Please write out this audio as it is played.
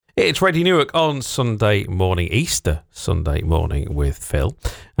It's Radio Newark on Sunday morning, Easter Sunday morning with Phil.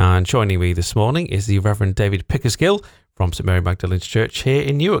 And joining me this morning is the Reverend David Pickersgill from St Mary Magdalene's Church here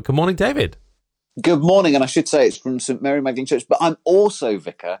in Newark. Good morning, David. Good morning, and I should say it's from St Mary Magdalene Church, but I'm also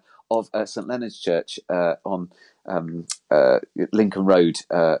vicar of St Leonard's Church on Lincoln Road,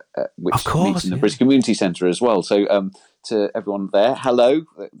 which meets in the British Community Centre as well. So to everyone there, hello.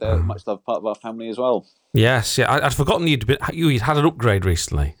 They're a much loved part of our family as well. Yes, yeah. I'd forgotten you'd had an upgrade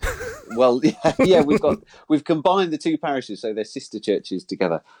recently. Well, yeah, we've combined the two parishes, so they're sister churches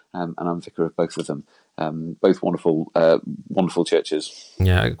together, and I'm vicar of both of them. Both wonderful churches.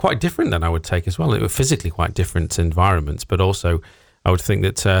 Yeah, quite different then, I would take as well. It were physically quite different environments, but also I would think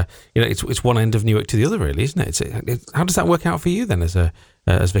that it's one end of Newark to the other, really, isn't it? How does that work out for you then,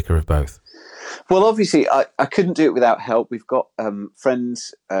 as vicar of both? Well, obviously, I couldn't do it without help. We've got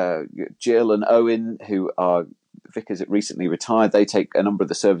friends, Jill and Owen, who are vicars that recently retired. They take a number of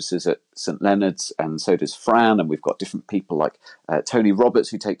the services at St Leonard's, and so does Fran. And we've got different people like Tony Roberts,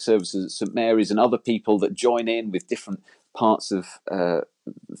 who take services at St Mary's, and other people that join in with different parts of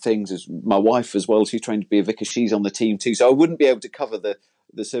things. As my wife as well, she's trained to be a vicar. She's on the team too. So I wouldn't be able to cover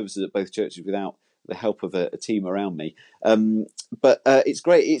the services at both churches without the help of a team around me. But it's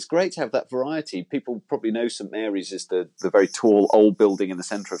great. It's great to have that variety. People probably know St Mary's is the very tall old building in the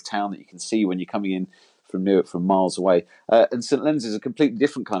centre of town that you can see when you're coming in from Newark from miles away. And St Leonard's is a completely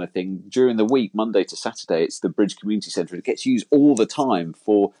different kind of thing. During the week, Monday to Saturday, it's the Bridge Community Centre. It gets used all the time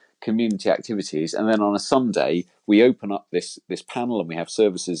for community activities, and then on a Sunday we open up this panel and we have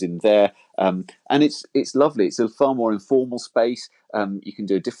services in there, and it's lovely. It's a far more informal space. You can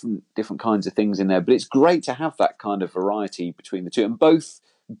do different kinds of things in there, but it's great to have that kind of variety between the two. And both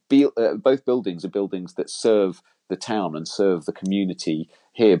buildings are buildings that serve the town and serve the community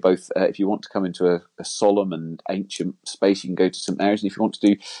here. Both, if you want to come into a solemn and ancient space, you can go to St Mary's, and if you want to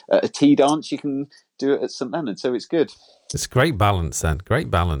do a tea dance, you can do it at St Leonard. So it's good. It's great balance then.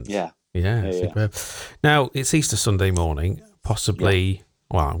 Great balance. Yeah. Superb. Now, it's Easter Sunday morning, possibly,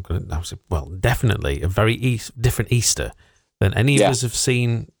 definitely a very different Easter than any of us have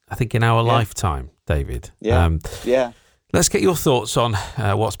seen, I think, in our lifetime, David. Yeah. Let's get your thoughts on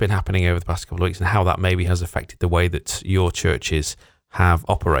what's been happening over the past couple of weeks and how that maybe has affected the way that your churches have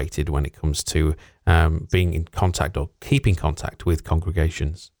operated when it comes to being in contact or keeping contact with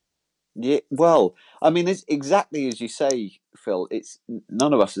congregations. Yeah, well, I mean, it's exactly as you say, Phil. It's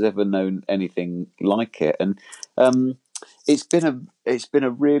none of us has ever known anything like it, and it's been a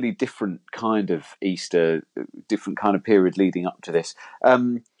really different kind of Easter, different kind of period leading up to this.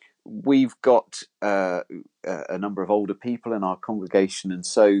 We've got a number of older people in our congregation, and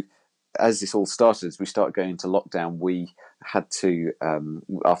so as this all started, as we started going into lockdown, we had to.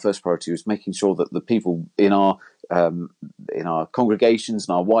 Our first priority was making sure that the people in our congregations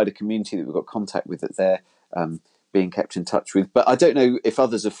and our wider community that we've got contact with, that they're being kept in touch with. But I don't know if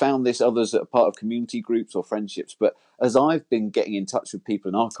others have found this, others that are part of community groups or friendships. But as I've been getting in touch with people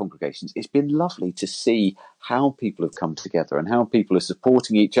in our congregations, it's been lovely to see how people have come together and how people are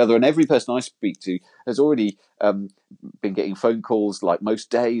supporting each other. And every person I speak to has already been getting phone calls like most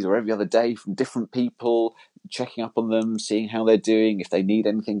days or every other day from different people, checking up on them, seeing how they're doing, if they need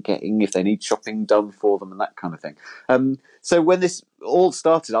anything if they need shopping done for them, and that kind of thing. So when this all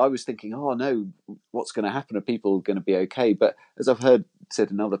started, I was thinking, oh no, what's going to happen? Are people going to be okay? But as I've heard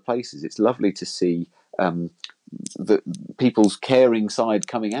said in other places, it's lovely to see the people's caring side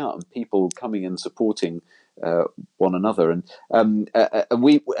coming out and people coming and supporting one another. And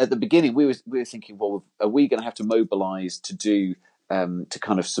we at the beginning we were thinking, well, are we going to have to mobilise to do to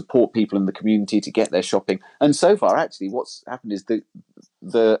kind of support people in the community to get their shopping? And so far, actually, what's happened is the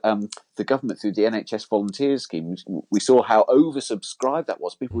government, through the NHS volunteers scheme, we saw how oversubscribed that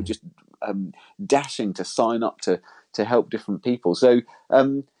was. People were just dashing to sign up to help different people. So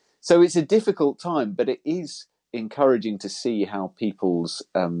it's a difficult time, but it is encouraging to see how people's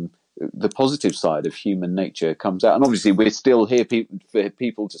the positive side of human nature comes out. And obviously, we're still here for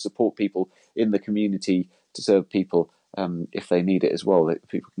people to support people in the community, to serve people if they need it as well. That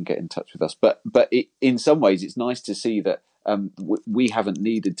people can get in touch with us. But in some ways, it's nice to see that we haven't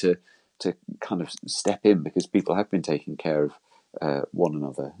needed to kind of step in, because people have been taking care of one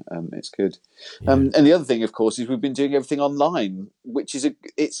another. It's good. Yeah. And the other thing, of course, is we've been doing everything online, which is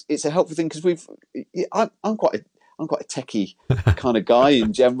it's a helpful thing, because I'm quite a techie kind of guy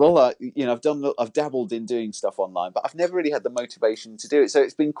in general. I've dabbled in doing stuff online, but I've never really had the motivation to do it. So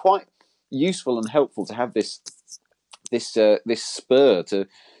it's been quite useful and helpful to have this spur to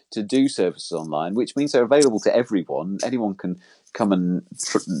do services online, which means they're available to everyone. Anyone can come and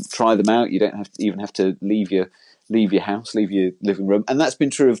try them out. You don't even have to leave your leave your house, leave your living room, and that's been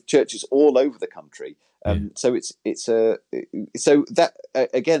true of churches all over the country. So so that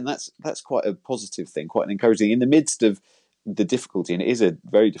again, that's quite a positive thing, quite an encouraging in the midst of the difficulty, and it is a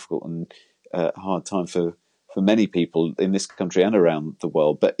very difficult and hard time for many people in this country and around the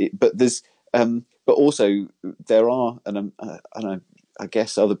world. But also there are, and I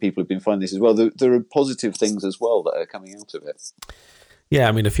guess other people have been finding this as well. There are positive things as well that are coming out of it. Yeah,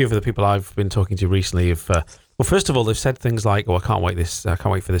 I mean, a few of the people I've been talking to recently have. Well, first of all, they've said things like, "Oh, I can't wait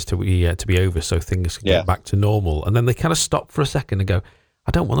for this to be over, so things can get back to normal." And then they kind of stop for a second and go,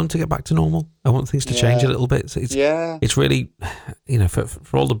 "I don't want them to get back to normal. I want things to change a little bit." So it's really,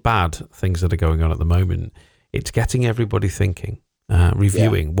 for all the bad things that are going on at the moment, it's getting everybody thinking,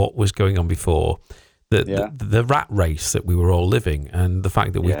 reviewing what was going on before, the rat race that we were all living, and the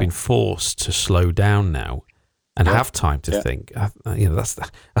fact that we've been forced to slow down now and have time to think. That's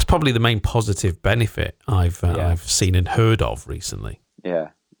probably the main positive benefit I've seen and heard of recently. Yeah,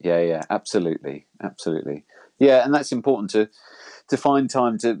 absolutely. Yeah, and that's important to find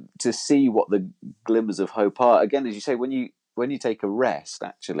time to see what the glimmers of hope are. Again, as you say, when you take a rest,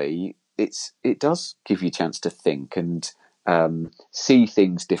 actually, it does give you a chance to think and see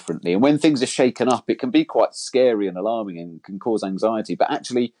things differently. And when things are shaken up, it can be quite scary and alarming and can cause anxiety. But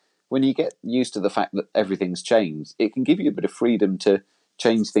actually, when you get used to the fact that everything's changed, it can give you a bit of freedom to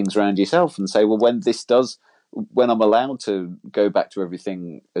change things around yourself and say, well, when I'm allowed to go back to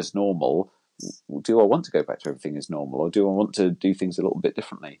everything as normal, do I want to go back to everything as normal, or do I want to do things a little bit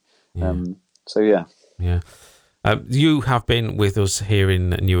differently? Yeah. You have been with us here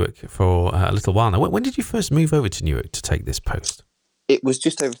in Newark for a little while now. When did you first move over to Newark to take this post? It was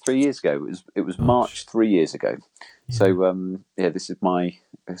just over 3 years ago. It was March 3 years ago. Yeah. So this has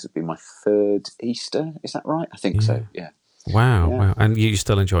been my third Easter. Is that right? I think so. Yeah. Wow. And you're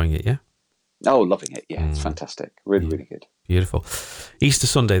still enjoying it, yeah? Oh, loving it. Yeah, it's fantastic. Really, really good. Beautiful. Easter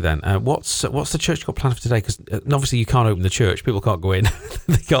Sunday then. What's the church got planned for today? Because obviously you can't open the church. People can't go in.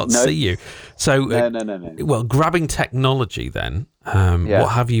 They can't see you. So, no. Well, grabbing technology then,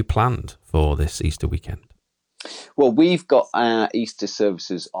 what have you planned for this Easter weekend? Well, we've got our Easter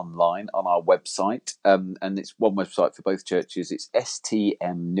services online on our website, and it's one website for both churches. It's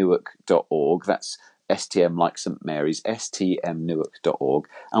stmnewark.org. That's STM like St Mary's, stmnewark.org.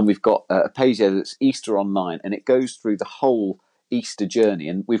 And we've got a page there that's Easter Online, and it goes through the whole Easter journey.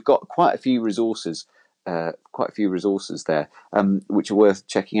 And we've got quite a few resources there, which are worth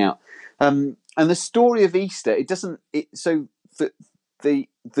checking out. And the story of Easter,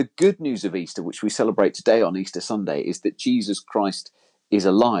 the good news of Easter, which we celebrate today on Easter Sunday, is that Jesus Christ is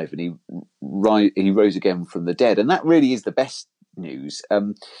alive and he rose again from the dead. And that really is the best news.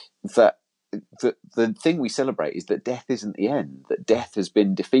 That the thing we celebrate is that death isn't the end, that death has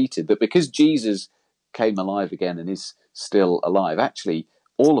been defeated, that because Jesus came alive again and is still alive, actually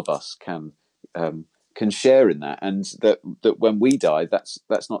all of us can share in that, and that when we die, that's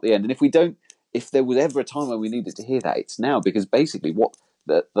not the end. And if there was ever a time when we needed to hear that, it's now, because basically what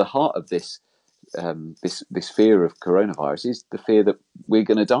the heart of this fear of coronavirus is the fear that we're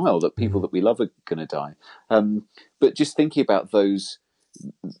going to die, or that people that we love are going to die. But just thinking about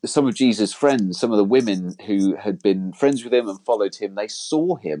some of Jesus' friends, some of the women who had been friends with him and followed him, they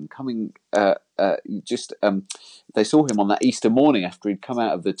saw him coming. They saw him on that Easter morning after he'd come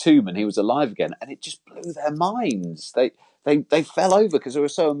out of the tomb and he was alive again, and it just blew their minds. They fell over because they were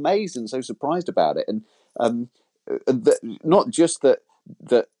so amazed and so surprised about it, and not just that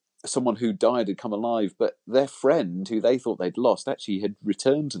someone who died had come alive, but their friend who they thought they'd lost actually had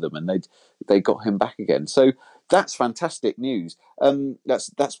returned to them, and they got him back again. So that's fantastic news.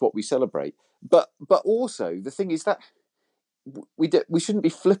 That's what we celebrate. But also the thing is that we shouldn't be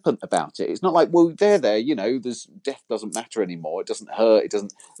flippant about it. It's not like, well, there, there's death doesn't matter anymore. It doesn't hurt. It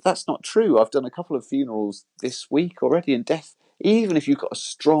doesn't. That's not true. I've done a couple of funerals this week already, and death, even if you've got a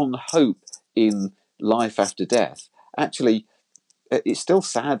strong hope in life after death, actually, it's still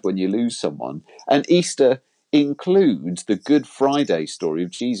sad when you lose someone. And Easter includes the Good Friday story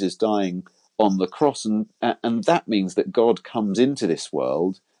of Jesus dying on the cross, and that means that God comes into this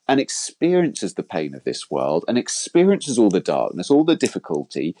world and experiences the pain of this world and experiences all the darkness, all the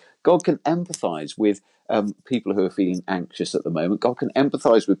difficulty. God can empathise with people who are feeling anxious at the moment. God can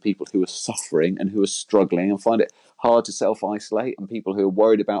empathise with people who are suffering and who are struggling and find it hard to self-isolate, and people who are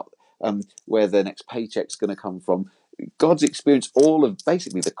worried about where their next paycheck's going to come from. God's experienced all of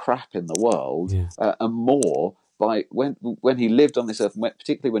basically the crap in the world and more by when he lived on this earth,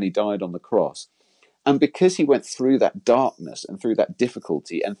 particularly when he died on the cross. And because he went through that darkness and through that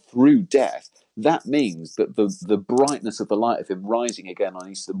difficulty and through death, that means that the brightness of the light of him rising again on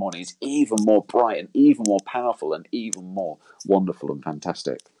Easter morning is even more bright and even more powerful and even more wonderful and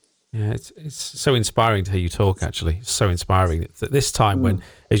fantastic. Yeah, it's so inspiring to hear you talk, actually. It's so inspiring. It's at this time when,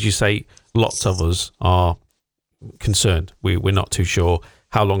 as you say, lots of us are concerned. We're not too sure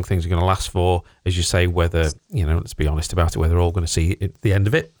how long things are going to last for, as you say, whether, let's be honest about it, whether we're all going to see the end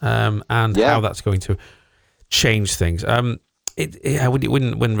of it, and how that's going to change things. When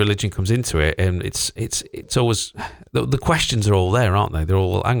religion comes into it, and it's always, the questions are all there, aren't they? They're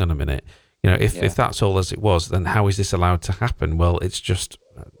all, hang on a minute, if that's all as it was, then how is this allowed to happen? Well, it's just,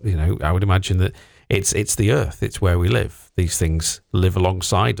 I would imagine that it's the earth, it's where we live. These things live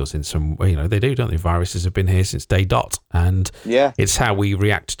alongside us in some way, they do, don't they? Viruses have been here since day dot, and it's how we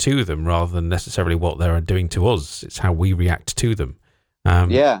react to them rather than necessarily what they're doing to us. It's how we react to them.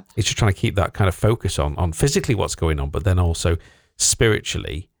 It's just trying to keep that kind of focus on physically what's going on, but then also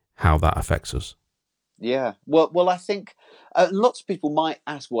spiritually how that affects us. Yeah. Well, I think lots of people might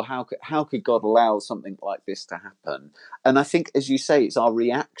ask, well, how could God allow something like this to happen? And I think, as you say, it's our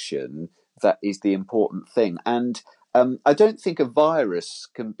reaction that is the important thing. And I don't think a virus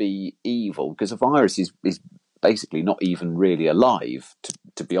can be evil, because a virus is basically not even really alive,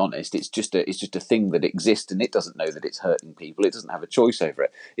 to be honest. It's just a thing that exists, and it doesn't know that it's hurting people. It doesn't have a choice over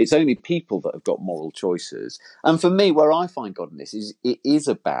it. It's only people that have got moral choices. And for me, where I find God in this is, it is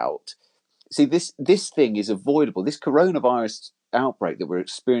about, see, this thing is avoidable. This coronavirus outbreak that we're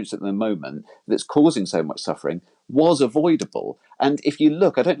experiencing at the moment, that's causing so much suffering, was avoidable. And if you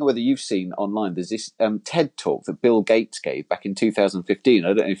look, I don't know whether you've seen online, there's this TED talk that Bill Gates gave back in 2015. I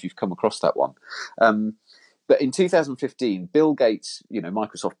don't know if you've come across that one. But in 2015, Bill Gates,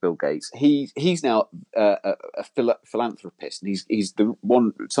 Microsoft Bill Gates, he's now a philanthropist, and he's the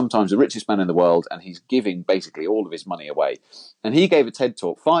one, sometimes the richest man in the world, and he's giving basically all of his money away. And he gave a TED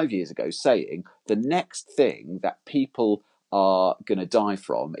talk 5 years ago saying the next thing that people are going to die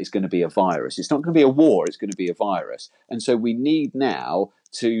from is going to be a virus. It's not going to be a war, it's going to be a virus. And so we need now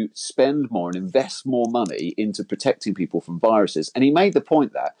to spend more and invest more money into protecting people from viruses. And he made the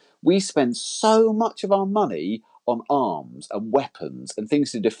point that we spend so much of our money on arms and weapons and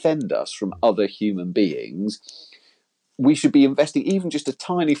things to defend us from other human beings. We should be investing even just a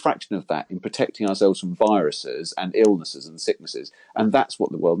tiny fraction of that in protecting ourselves from viruses and illnesses and sicknesses. And that's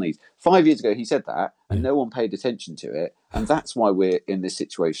what the world needs. 5 years ago, he said that, and no one paid attention to it. And that's why we're in this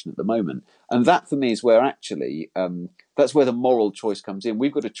situation at the moment. And that, for me, is where actually, that's where the moral choice comes in.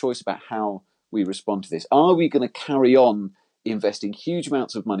 We've got a choice about how we respond to this. Are we going to carry on investing huge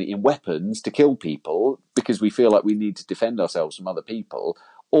amounts of money in weapons to kill people because we feel like we need to defend ourselves from other people?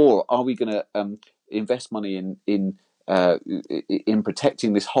 Or are we going to invest money in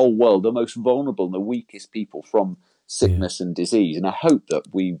protecting this whole world, the most vulnerable and the weakest people, from sickness and disease? And I hope that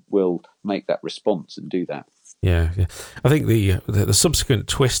we will make that response and do that. Yeah. I think the subsequent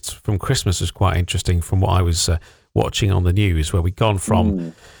twist from Christmas was quite interesting from what I was watching on the news, where we'd gone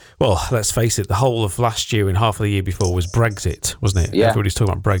from, well, let's face it, the whole of last year and half of the year before was Brexit, wasn't it? Yeah. Everybody's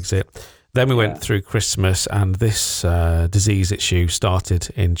talking about Brexit. Then we went through Christmas, and this disease issue started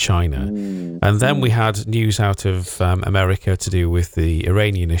in China. And then we had news out of America to do with the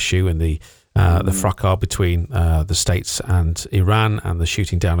Iranian issue and the fracas between the States and Iran, and the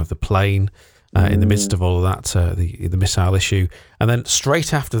shooting down of the plane in the midst of all of that, the missile issue. And then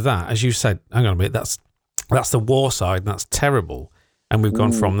straight after that, as you said, hang on a minute, that's the war side, and that's terrible. And we've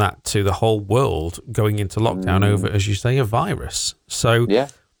gone from that to the whole world going into lockdown over, as you say, a virus. So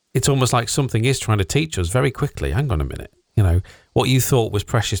it's almost like something is trying to teach us very quickly. Hang on a minute. What you thought was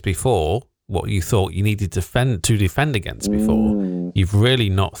precious before, what you thought you needed to defend against before, you've really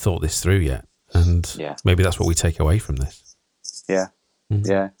not thought this through yet. And maybe that's what we take away from this. Yeah,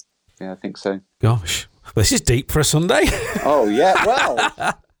 I think so. Gosh, this is deep for a Sunday. Oh, yeah,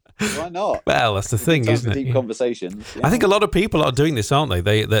 well... Why not? Well, that's the thing, isn't it? Deep conversations. Yeah. I think a lot of people are doing this, aren't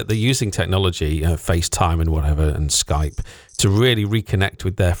they? They're using technology, FaceTime and whatever, and Skype, to really reconnect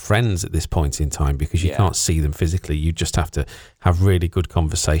with their friends at this point in time, because you can't see them physically. You just have to have really good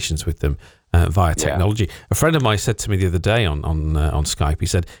conversations with them via technology. A friend of mine said to me the other day on Skype, he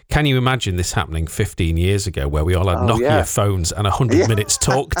said, "Can you imagine this happening 15 years ago, where we all had Nokia phones and 100 minutes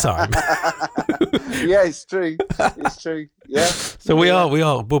talk time?" Yeah, it's true. It's true. Yeah. So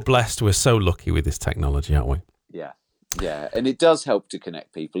we're blessed. We're so lucky with this technology, aren't we? Yeah. And it does help to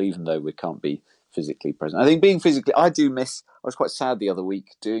connect people, even though we can't be physically present. I think being physically, I was quite sad the other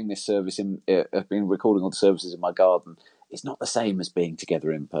week doing this service. I've been recording all the services in my garden. It's not the same as being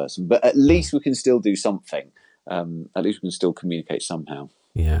together in person, but at least we can still do something. At least we can still communicate somehow.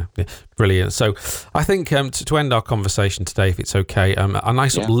 Yeah, yeah, brilliant. So I think to end our conversation today, if it's okay, a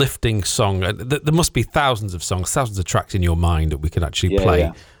nice Yeah. uplifting song. There must be thousands of songs, thousands of tracks in your mind that we could actually Yeah, play.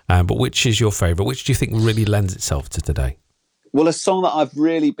 yeah. But which is your favourite? Which do you think really lends itself to today? Well, a song that I've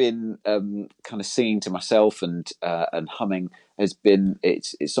really been kind of singing to myself and humming has been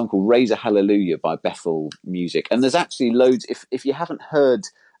it's a song called "Raise a Hallelujah" by Bethel Music, and there's actually loads. If you haven't heard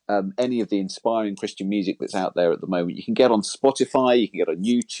any of the inspiring Christian music that's out there at the moment, you can get on Spotify, you can get on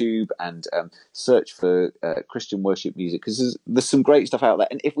YouTube, and search for Christian worship music, because there's some great stuff out there.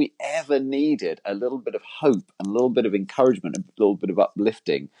 And if we ever needed a little bit of hope and a little bit of encouragement, a little bit of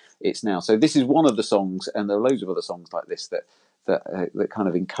uplifting, it's now. So this is one of the songs, and there are loads of other songs like this that kind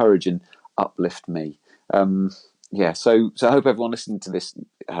of encourage and uplift me. So I hope everyone listening to this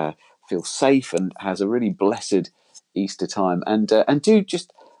feels safe and has a really blessed Easter time, and do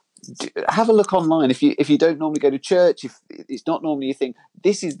just have a look online. If you don't normally go to church, if it's not normally your thing,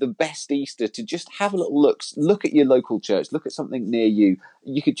 this is the best Easter to just have a little look at your local church, look at something near you.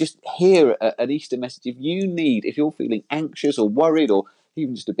 You could just hear an Easter message. If you're feeling anxious or worried or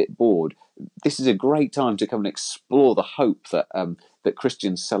even just a bit bored, this is a great time to come and explore the hope that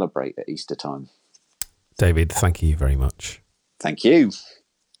Christians celebrate at Easter time. David, thank you very much. Thank you.